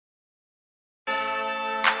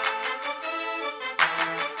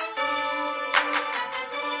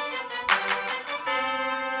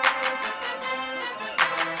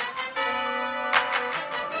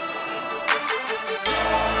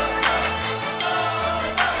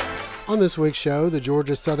On this week's show, the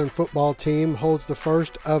Georgia Southern football team holds the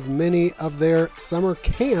first of many of their summer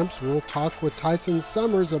camps. We'll talk with Tyson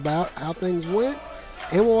Summers about how things went,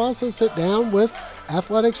 and we'll also sit down with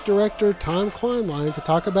Athletics Director Tom Kleinlein to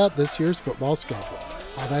talk about this year's football schedule.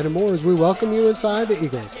 All that and more as we welcome you inside the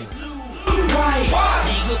Eagles Nest.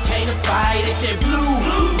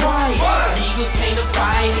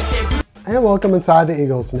 And welcome inside the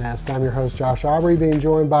Eagles Nest. I'm your host, Josh Aubrey, being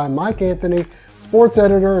joined by Mike Anthony, sports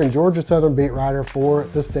editor and Georgia Southern beat writer for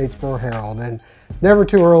the Statesboro Herald. And never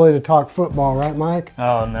too early to talk football, right, Mike?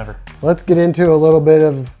 Oh, never. Let's get into a little bit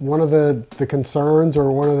of one of the concerns,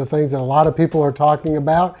 or one of the things that a lot of people are talking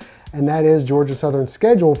about, and that is Georgia Southern's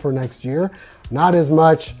schedule for next year. Not as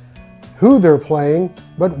much who they're playing,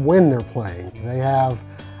 but when they're playing. They have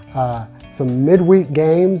some midweek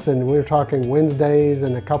games, and we're talking Wednesdays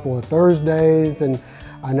and a couple of Thursdays, and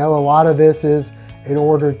I know a lot of this is in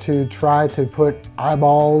order to try to put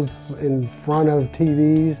eyeballs in front of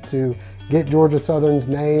TVs to get Georgia Southern's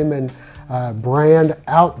name and brand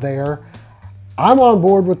out there. I'm on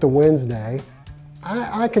board with the Wednesday.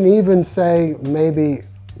 I can even say maybe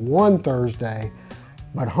one Thursday,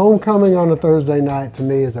 but homecoming on a Thursday night to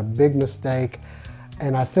me is a big mistake.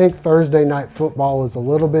 And I think Thursday night football is a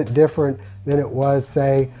little bit different than it was,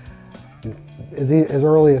 say, as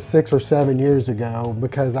early as 6 or 7 years ago,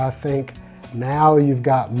 because I think now you've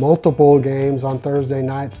got multiple games on Thursday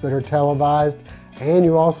nights that are televised, and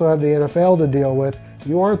you also have the NFL to deal with.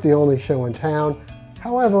 You aren't the only show in town.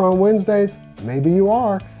 However, on Wednesdays, maybe you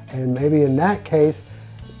are, and maybe in that case,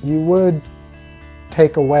 you would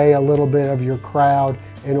take away a little bit of your crowd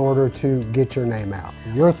in order to get your name out.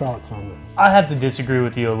 Your thoughts on this? I have to disagree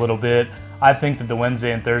with you a little bit. I think that the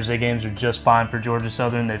Wednesday and Thursday games are just fine for Georgia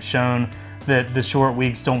Southern. They've shown that the short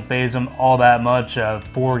weeks don't faze them all that much.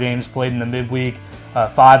 4 games played in the midweek,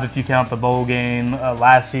 5 if you count the bowl game.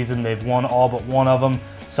 Last season they've won all but one of them,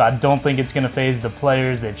 so I don't think it's going to faze the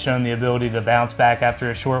players. They've shown the ability to bounce back after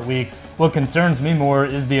a short week. What concerns me more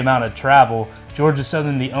is the amount of travel. Georgia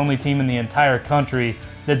Southern, the only team in the entire country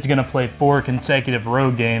that's going to play 4 consecutive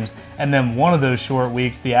road games, and then one of those short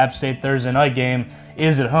weeks, the App State Thursday night game,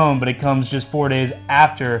 is at home, but it comes just 4 days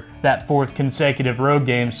after that 4th consecutive road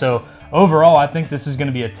game. So overall, I think this is going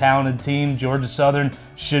to be a talented team. Georgia Southern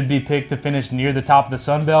should be picked to finish near the top of the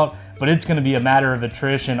Sun Belt, but it's going to be a matter of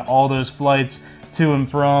attrition, all those flights to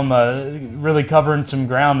and from, really covering some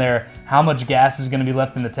ground there. How much gas is going to be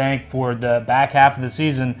left in the tank for the back half of the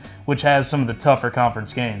season, which has some of the tougher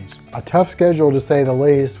conference games. A tough schedule, to say the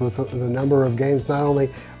least, with the number of games, not only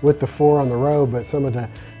with the 4 on the road, but some of the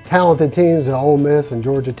talented teams, the Ole Miss and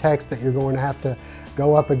Georgia Tech, that you're going to have to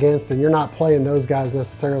go up against, and you're not playing those guys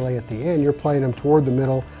necessarily at the end. You're playing them toward the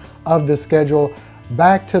middle of the schedule.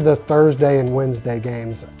 Back to the Thursday and Wednesday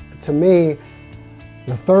games. To me,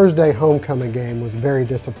 the Thursday homecoming game was very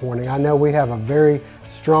disappointing. I know we have a very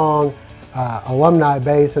strong alumni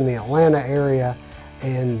base in the Atlanta area,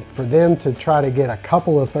 and for them to try to get a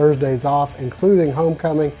couple of Thursdays off, including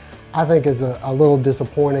homecoming, I think is a little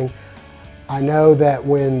disappointing. I know that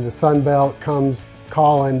when the Sun Belt comes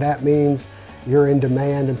calling, that means you're in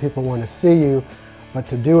demand and people want to see you, but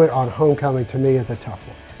to do it on homecoming to me is a tough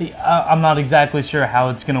one. I'm not exactly sure how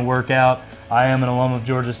it's going to work out. I am an alum of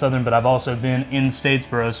Georgia Southern, but I've also been in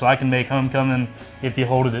Statesboro, so I can make homecoming if you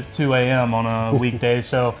hold it at 2 a.m. on a weekday.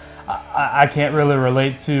 So I can't really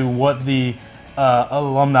relate to what the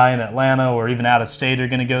alumni in Atlanta or even out of state are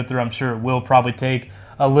going to go through. I'm sure it will probably take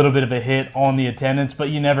a little bit of a hit on the attendance, but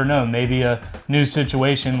you never know. Maybe a new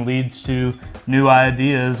situation leads to new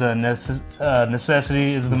ideas.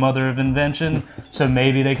 Necessity is the mother of invention, so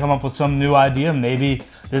maybe they come up with some new idea. Maybe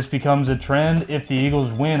this becomes a trend. If the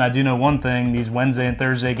Eagles win, I do know one thing: these Wednesday and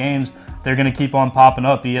Thursday games, they're going to keep on popping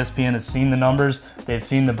up. ESPN has seen the numbers, they've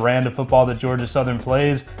seen the brand of football that Georgia Southern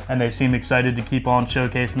plays, and they seem excited to keep on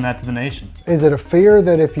showcasing that to the nation. Is it a fear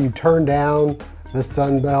that if you turn down the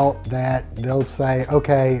Sun Belt, that they'll say,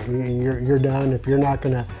 okay, you're done, if you're not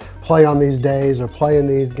going to play on these days or play in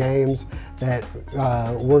these games, that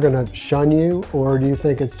we're going to shun you? Or do you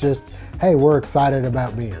think it's just, hey, we're excited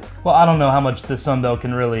about being? Well, I don't know how much the Sun Belt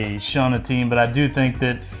can really shun a team, but I do think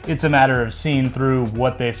that it's a matter of seeing through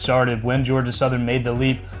what they started. When Georgia Southern made the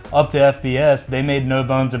leap up to FBS, they made no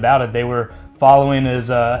bones about it. They were following,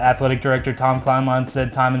 as athletic director Tom Kleinlein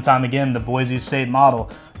said time and time again, the Boise State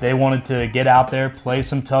model. They wanted to get out there, play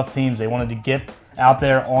some tough teams. They wanted to get out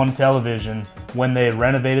there on television. When they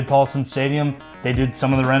renovated Paulson Stadium, They did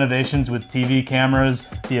some of the renovations with TV cameras,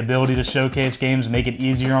 the ability to showcase games, make it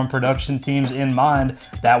easier on production teams in mind.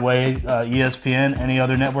 That way, ESPN, any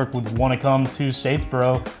other network would want to come to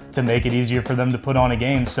Statesboro to make it easier for them to put on a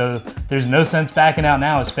game. So there's no sense backing out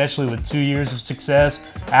now, especially with 2 years of success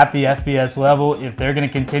at the FBS level. If they're going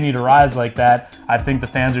to continue to rise like that, I think the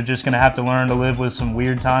fans are just going to have to learn to live with some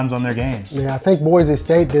weird times on their games. Yeah, I think Boise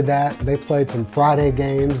State did that. They played some Friday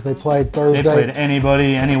games. They played Thursday. They played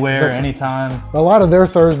anybody, anywhere, anytime. A lot of their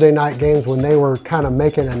Thursday night games, when they were kind of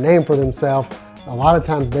making a name for themselves, a lot of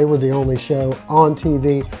times they were the only show on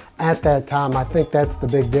TV at that time. I think that's the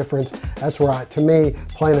big difference. That's where, to me,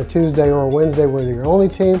 playing a Tuesday or a Wednesday where you're your only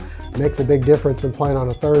team makes a big difference than playing on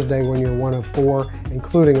a Thursday when you're one of four,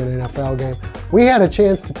 including an NFL game. We had a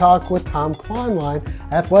chance to talk with Tom Kleinlein,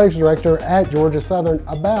 athletics director at Georgia Southern,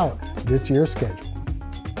 about this year's schedule.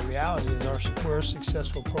 The reality is we're a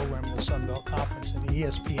successful program in the Sun Belt Conference, and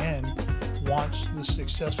ESPN wants the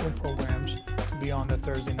successful programs to be on the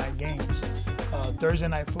Thursday night games. Thursday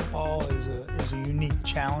night football is a unique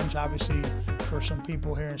challenge, obviously, for some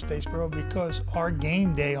people here in Statesboro, because our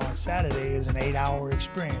game day on Saturday is an 8-hour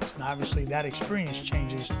experience, and obviously that experience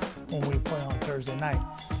changes when we play on Thursday night.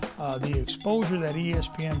 The exposure that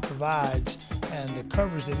ESPN provides and the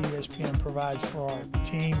coverage that ESPN provides for our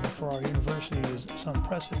team and for our university is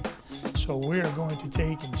unprecedented. So we're going to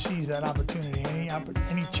take and seize that opportunity.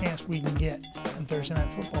 Any chance we can get in Thursday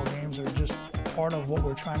night football games are just part of what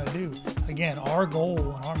we're trying to do. Again, our goal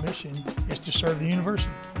and our mission is to serve the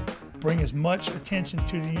university. Bring as much attention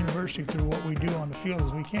to the university through what we do on the field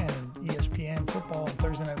as we can. And ESPN football and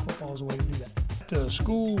Thursday night football is a way to do that. The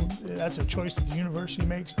school, that's a choice that the university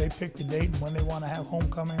makes. They pick the date and when they want to have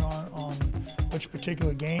homecoming on which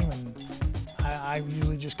particular game. And I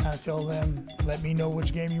usually just kind of tell them, let me know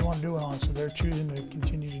which game you want to do it on. So they're choosing to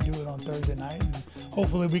continue to do it on Thursday night. And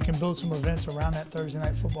hopefully we can build some events around that Thursday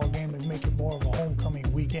night football game to make it more of a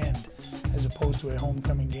homecoming weekend as opposed to a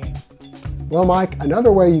homecoming game. Well, Mike,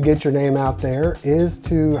 another way you get your name out there is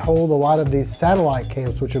to hold a lot of these satellite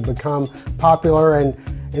camps, which have become popular and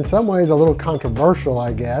in some ways a little controversial,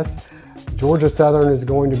 I guess. Georgia Southern is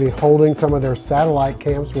going to be holding some of their satellite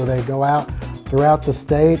camps where they go out throughout the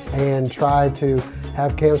state and try to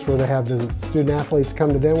have camps where they have the student athletes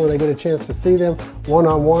come to them, where they get a chance to see them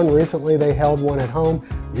one-on-one. Recently they held one at home.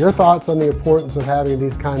 Your thoughts on the importance of having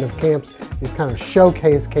these kind of camps, these kind of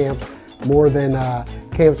showcase camps, more than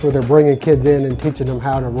camps where they're bringing kids in and teaching them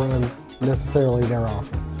how to run necessarily their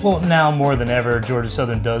offense? Well, now more than ever, Georgia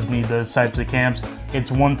Southern does need those types of camps. It's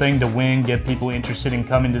one thing to win, get people interested in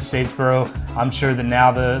coming to Statesboro. I'm sure that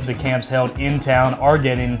now the camps held in town are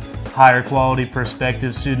getting higher quality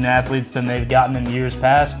prospective student athletes than they've gotten in years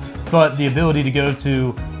past. But the ability to go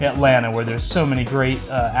to Atlanta, where there's so many great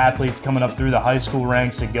athletes coming up through the high school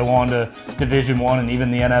ranks that go on to Division I and even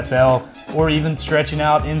the NFL, or even stretching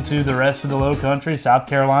out into the rest of the low country, South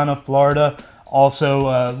Carolina, Florida,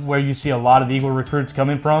 also where you see a lot of Eagle recruits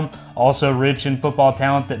coming from, also rich in football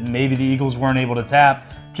talent that maybe the Eagles weren't able to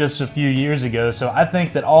tap just a few years ago. So I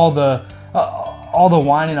think that all the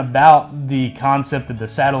whining about the concept of the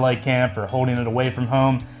satellite camp or holding it away from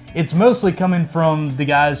home, it's mostly coming from the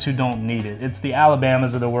guys who don't need it. It's the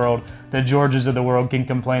Alabamas of the world, the Georgias of the world can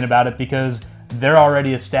complain about it because they're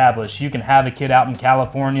already established. You can have a kid out in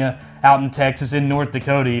California, out in Texas, in North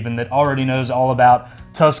Dakota even, that already knows all about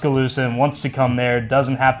Tuscaloosa and wants to come there,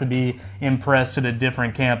 doesn't have to be impressed at a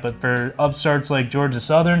different camp. But for upstarts like Georgia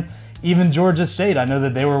Southern, even Georgia State, I know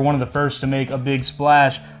that they were one of the first to make a big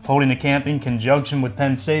splash holding a camp in conjunction with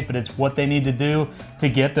Penn State, but it's what they need to do to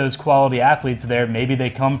get those quality athletes there. Maybe they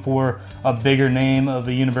come for a bigger name of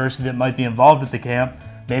a university that might be involved at the camp.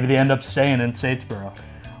 Maybe they end up staying in Statesboro.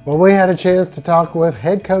 Well, we had a chance to talk with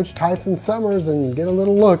head coach Tyson Summers and get a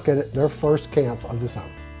little look at their first camp of the summer.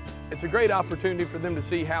 It's a great opportunity for them to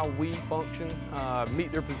see how we function,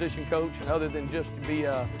 meet their position coach, and other than just to be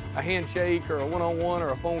a handshake or a one-on-one or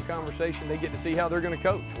a phone conversation, they get to see how they're going to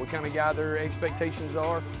coach, what kind of guy their expectations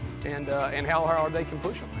are, and how hard they can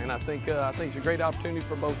push them. And I think it's a great opportunity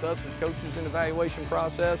for both us as coaches in the evaluation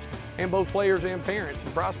process, and both players and parents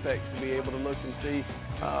and prospects to be able to look and see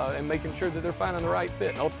and making sure that they're finding the right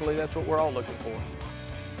fit. And ultimately, that's what we're all looking for.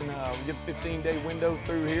 And we get a 15-day window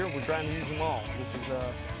through here. We're trying to use them all. This is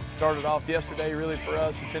started off yesterday really for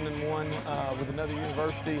us, attending one with another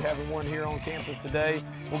university, having one here on campus today.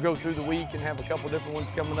 We'll go through the week and have a couple different ones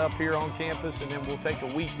coming up here on campus, and then we'll take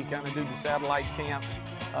a week to kind of do the satellite camps,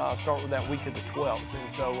 start with that week of the 12th.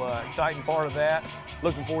 And so exciting part of that.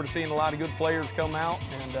 Looking forward to seeing a lot of good players come out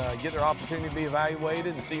and get their opportunity to be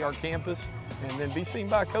evaluated and see our campus. and then be seen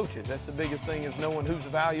by coaches. That's the biggest thing, is knowing who's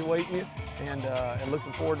evaluating you, and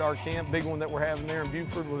looking forward to our camp, big one that we're having there in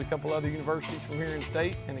Buford with a couple other universities from here in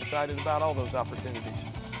state, and excited about all those opportunities.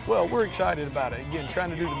 Well, we're excited about it. Again, trying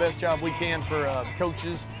to do the best job we can for the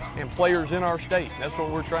coaches and players in our state. That's what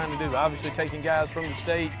we're trying to do. Obviously, taking guys from the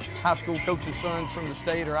state, high school coaches' sons from the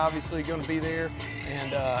state are obviously going to be there,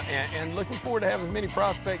 and looking forward to have as many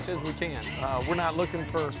prospects as we can. We're not looking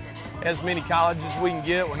for as many colleges as we can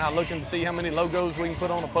get. We're not looking to see how many logos we can put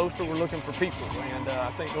on a poster. We're looking for people, and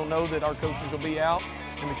I think they'll know that our coaches will be out,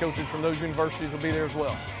 and the coaches from those universities will be there as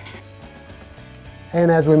well. And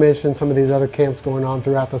as we mentioned, some of these other camps going on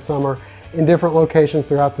throughout the summer in different locations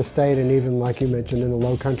throughout the state, and even, like you mentioned, in the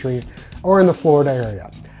Low Country or in the Florida area.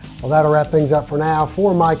 Well, that'll wrap things up for now.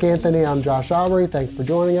 For Mike Anthony, I'm Josh Aubrey. Thanks for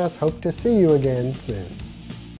joining us. Hope to see you again soon.